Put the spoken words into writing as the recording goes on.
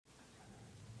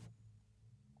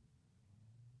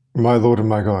My Lord and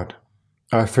my God,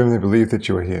 I firmly believe that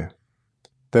you are here,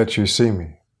 that you see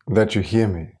me, that you hear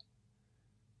me.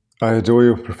 I adore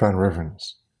you with profound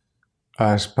reverence.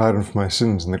 I ask pardon for my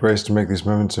sins and the grace to make these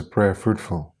moments of prayer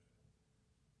fruitful.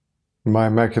 My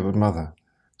Immaculate Mother,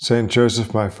 Saint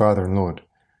Joseph, my Father and Lord,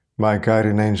 my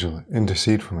guardian angel,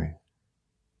 intercede for me.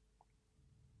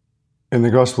 In the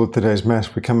Gospel of today's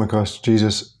Mass, we come across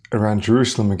Jesus around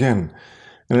Jerusalem again,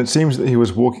 and it seems that he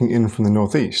was walking in from the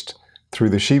northeast, through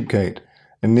the sheep gate,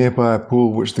 and nearby a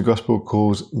pool which the Gospel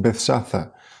calls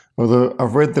Bethsatha, although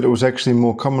I've read that it was actually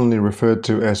more commonly referred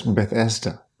to as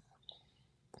Bethesda.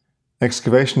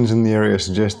 Excavations in the area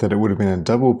suggest that it would have been a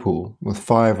double pool with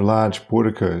 5 large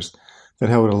porticos that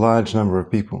held a large number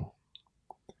of people.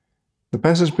 The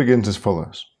passage begins as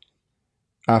follows.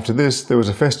 After this, there was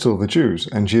a festival of the Jews,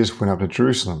 and Jesus went up to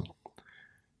Jerusalem.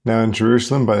 Now in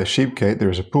Jerusalem, by the sheep gate, there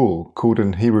is a pool, called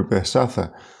in Hebrew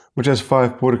Bethsatha, which has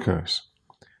 5 porticos.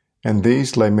 And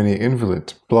these lay many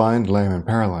invalids, blind, lame, and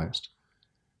paralyzed.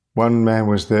 One man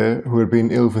was there who had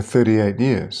been ill for 38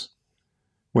 years.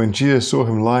 When Jesus saw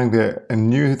him lying there and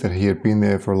knew that he had been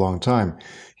there for a long time,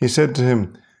 he said to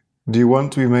him, "Do you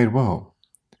want to be made well?"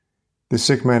 The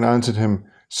sick man answered him,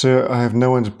 "Sir, I have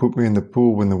no one to put me in the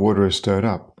pool when the water is stirred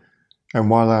up, and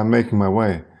while I am making my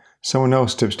way, someone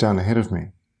else steps down ahead of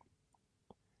me."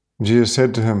 Jesus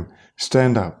said to him,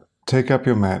 "Stand up, take up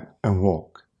your mat, and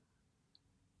walk."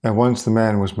 At once the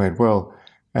man was made well,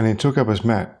 and he took up his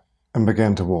mat and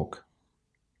began to walk.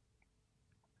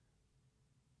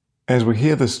 As we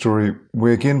hear this story,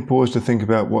 we again pause to think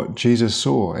about what Jesus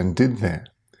saw and did there.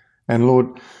 And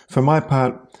Lord, for my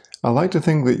part, I like to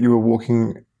think that you were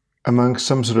walking amongst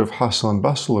some sort of hustle and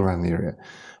bustle around the area,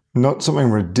 not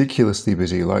something ridiculously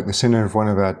busy like the center of one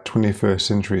of our 21st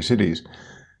century cities,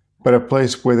 but a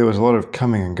place where there was a lot of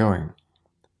coming and going.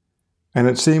 And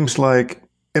it seems like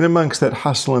in amongst that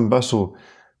hustle and bustle,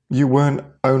 you weren't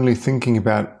only thinking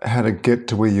about how to get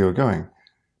to where you were going,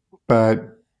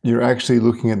 but you're actually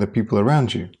looking at the people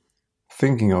around you,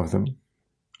 thinking of them,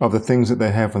 of the things that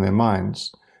they have on their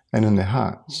minds and in their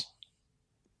hearts.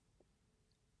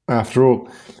 After all,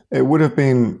 it would have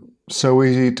been so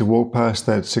easy to walk past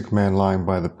that sick man lying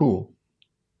by the pool.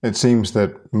 It seems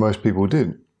that most people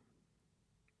did.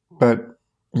 But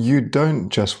you don't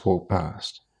just walk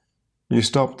past. You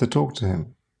stop to talk to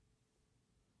him.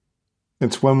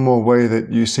 It's one more way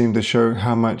that you seem to show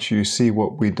how much you see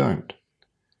what we don't.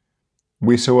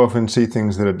 We so often see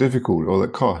things that are difficult or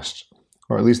that cost,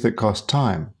 or at least that cost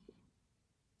time.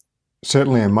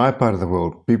 Certainly in my part of the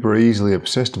world, people are easily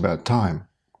obsessed about time.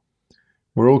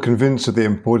 We're all convinced of the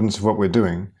importance of what we're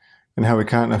doing and how we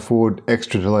can't afford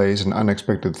extra delays and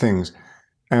unexpected things,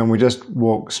 and we just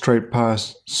walk straight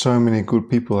past so many good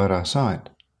people at our side.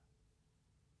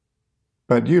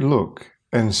 But you look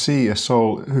and see a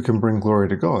soul who can bring glory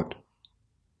to God.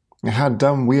 How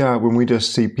dumb we are when we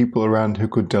just see people around who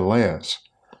could delay us,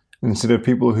 instead of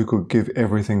people who could give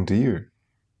everything to you.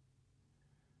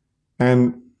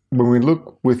 And when we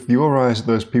look with your eyes at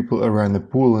those people around the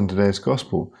pool in today's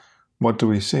Gospel, what do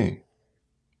we see?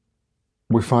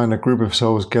 We find a group of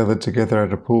souls gathered together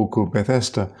at a pool called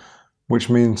Bethesda, which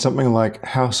means something like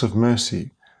house of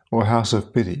mercy or house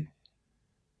of pity.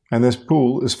 And this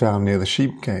pool is found near the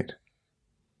sheep gate.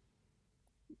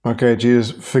 Okay,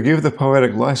 Jesus, forgive the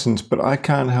poetic license, but I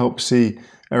can't help see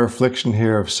a reflection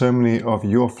here of so many of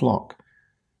your flock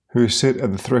who sit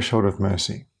at the threshold of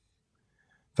mercy.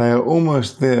 They are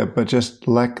almost there, but just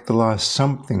lack the last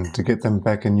something to get them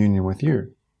back in union with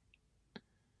you.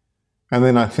 And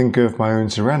then I think of my own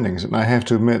surroundings, and I have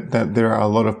to admit that there are a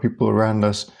lot of people around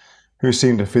us who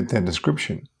seem to fit that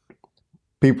description.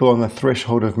 People on the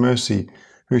threshold of mercy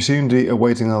who seem to be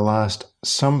awaiting the last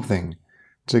something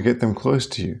to get them close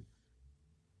to you.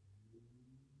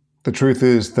 The truth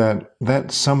is that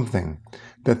that something,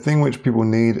 that thing which people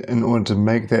need in order to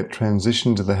make that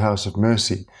transition to the house of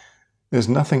mercy, is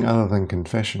nothing other than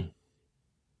confession.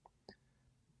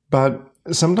 But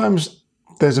sometimes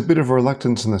there's a bit of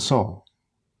reluctance in the soul.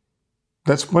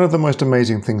 That's one of the most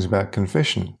amazing things about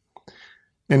confession.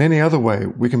 In any other way,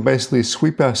 we can basically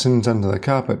sweep our sins under the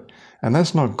carpet, and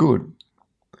that's not good.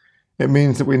 It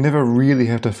means that we never really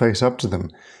have to face up to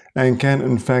them, and can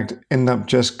in fact end up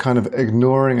just kind of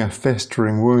ignoring a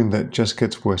festering wound that just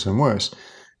gets worse and worse,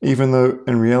 even though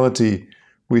in reality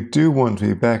we do want to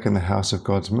be back in the house of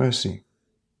God's mercy.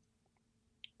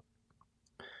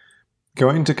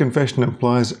 Going to confession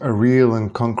implies a real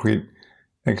and concrete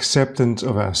acceptance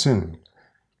of our sin.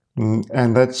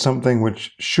 And that's something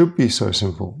which should be so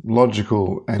simple,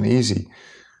 logical, and easy.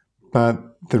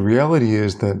 But the reality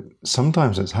is that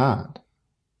sometimes it's hard.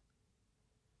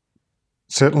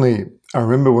 Certainly, I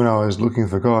remember when I was looking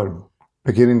for God,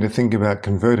 beginning to think about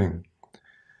converting,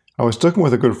 I was talking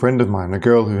with a good friend of mine, a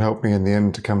girl who helped me in the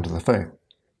end to come to the faith.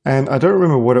 And I don't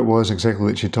remember what it was exactly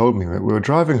that she told me, but we were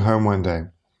driving home one day,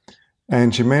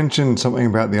 and she mentioned something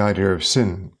about the idea of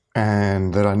sin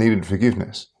and that I needed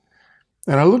forgiveness.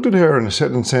 And I looked at her in a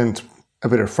certain sense, a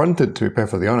bit affronted, to be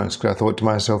perfectly honest, because I thought to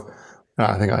myself,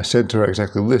 I think I said to her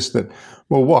exactly this, that,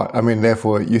 well, what? I mean,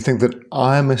 therefore, you think that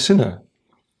I'm a sinner?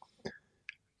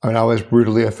 I mean, I was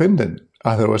brutally offended.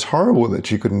 I thought it was horrible that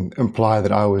she couldn't imply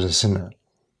that I was a sinner.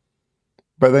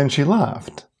 But then she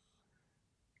laughed.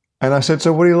 And I said,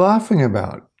 so what are you laughing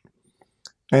about?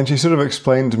 And she sort of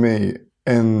explained to me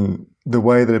in the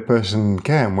way that a person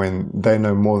can when they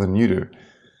know more than you do,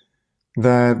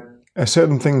 that a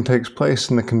certain thing takes place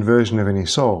in the conversion of any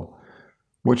soul,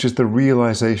 which is the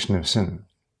realization of sin.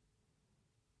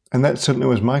 And that certainly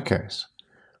was my case.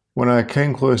 When I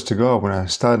came close to God, when I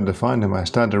started to find Him, I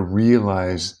started to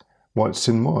realize what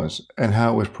sin was and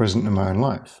how it was present in my own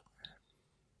life.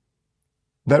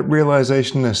 That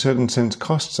realization, in a certain sense,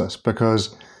 costs us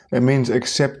because it means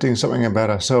accepting something about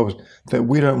ourselves that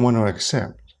we don't want to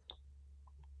accept.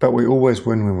 But we always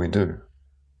win when we do.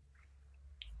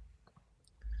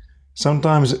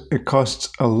 Sometimes it costs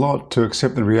a lot to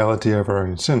accept the reality of our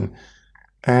own sin,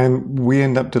 and we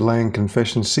end up delaying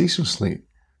confession ceaselessly,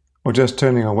 or just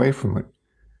turning away from it,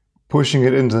 pushing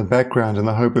it into the background in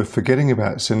the hope of forgetting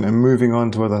about sin and moving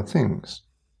on to other things.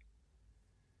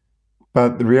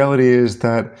 But the reality is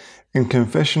that in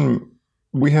confession,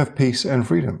 we have peace and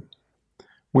freedom.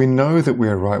 We know that we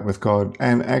are right with God,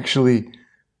 and actually,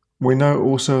 we know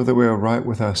also that we are right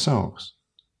with ourselves.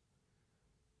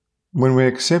 When we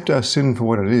accept our sin for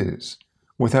what it is,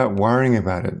 without worrying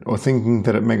about it or thinking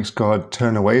that it makes God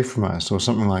turn away from us or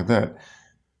something like that,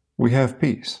 we have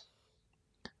peace.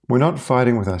 We're not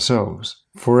fighting with ourselves,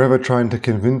 forever trying to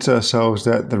convince ourselves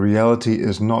that the reality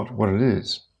is not what it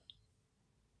is.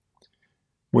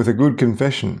 With a good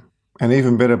confession, and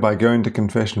even better by going to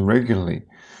confession regularly,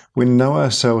 we know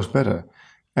ourselves better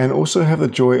and also have the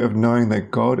joy of knowing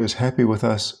that God is happy with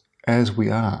us as we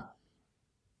are.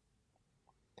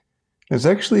 It's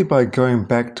actually by going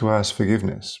back to ask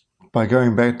forgiveness, by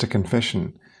going back to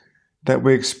confession, that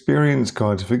we experience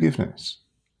God's forgiveness.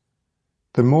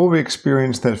 The more we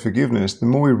experience that forgiveness, the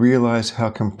more we realize how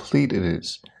complete it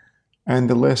is, and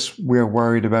the less we are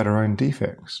worried about our own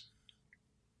defects.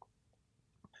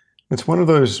 It's one of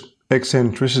those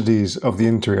eccentricities of the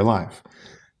interior life,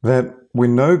 that we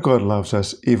know God loves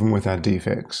us even with our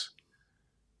defects,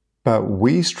 but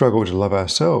we struggle to love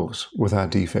ourselves with our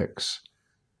defects.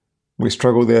 We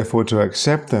struggle, therefore, to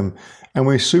accept them, and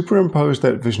we superimpose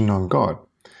that vision on God.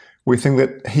 We think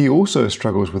that He also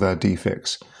struggles with our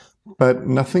defects, but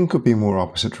nothing could be more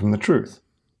opposite from the truth.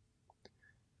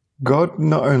 God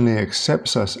not only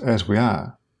accepts us as we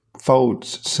are,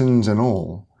 faults, sins, and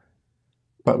all,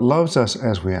 but loves us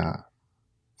as we are,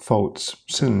 faults,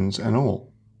 sins, and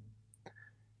all.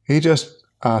 He just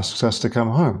asks us to come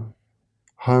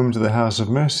home to the house of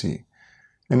mercy,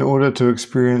 in order to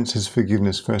experience His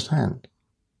forgiveness firsthand.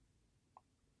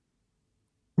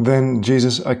 Then,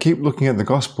 Jesus, I keep looking at the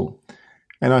gospel,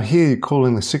 and I hear you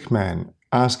calling the sick man,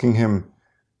 asking him,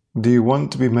 do you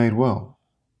want to be made well?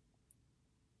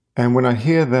 And when I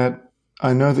hear that,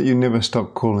 I know that you never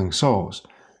stop calling souls,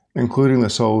 including the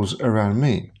souls around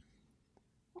me.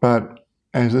 But,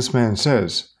 as this man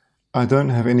says, I don't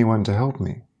have anyone to help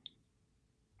me.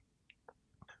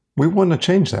 We want to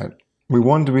change that. We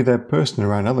want to be that person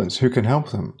around others who can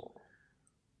help them.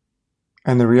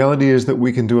 And the reality is that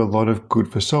we can do a lot of good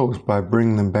for souls by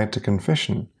bringing them back to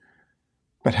confession.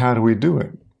 But how do we do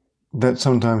it? That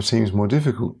sometimes seems more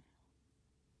difficult.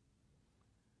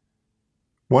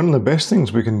 One of the best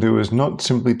things we can do is not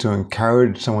simply to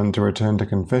encourage someone to return to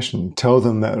confession, tell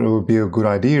them that it would be a good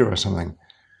idea or something,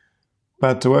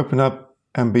 but to open up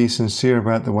and be sincere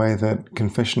about the way that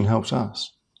confession helps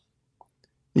us.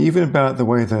 Even about the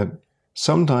way that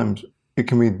sometimes it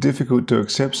can be difficult to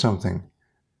accept something,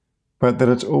 but that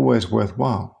it's always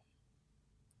worthwhile.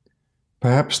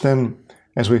 Perhaps then,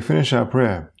 as we finish our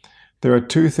prayer, there are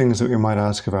two things that we might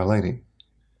ask of Our Lady.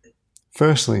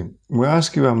 Firstly, we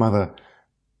ask you, our Mother,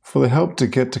 for the help to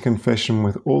get to confession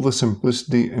with all the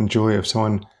simplicity and joy of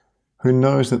someone who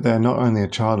knows that they are not only a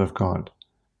child of God,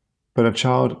 but a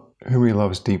child whom He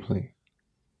loves deeply.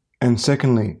 And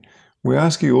secondly, we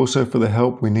ask you also for the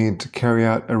help we need to carry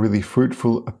out a really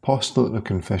fruitful apostolate of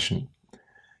confession,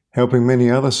 helping many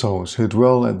other souls who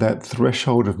dwell at that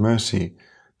threshold of mercy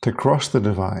to cross the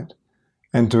divide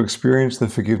and to experience the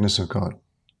forgiveness of God.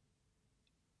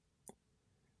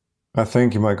 I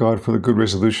thank you, my God, for the good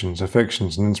resolutions,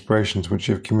 affections, and inspirations which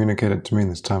you have communicated to me in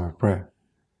this time of prayer.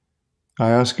 I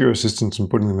ask your assistance in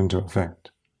putting them into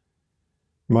effect.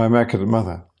 My Immaculate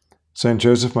Mother, Saint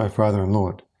Joseph, my Father and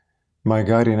Lord, my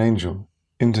guardian angel,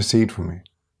 intercede for me.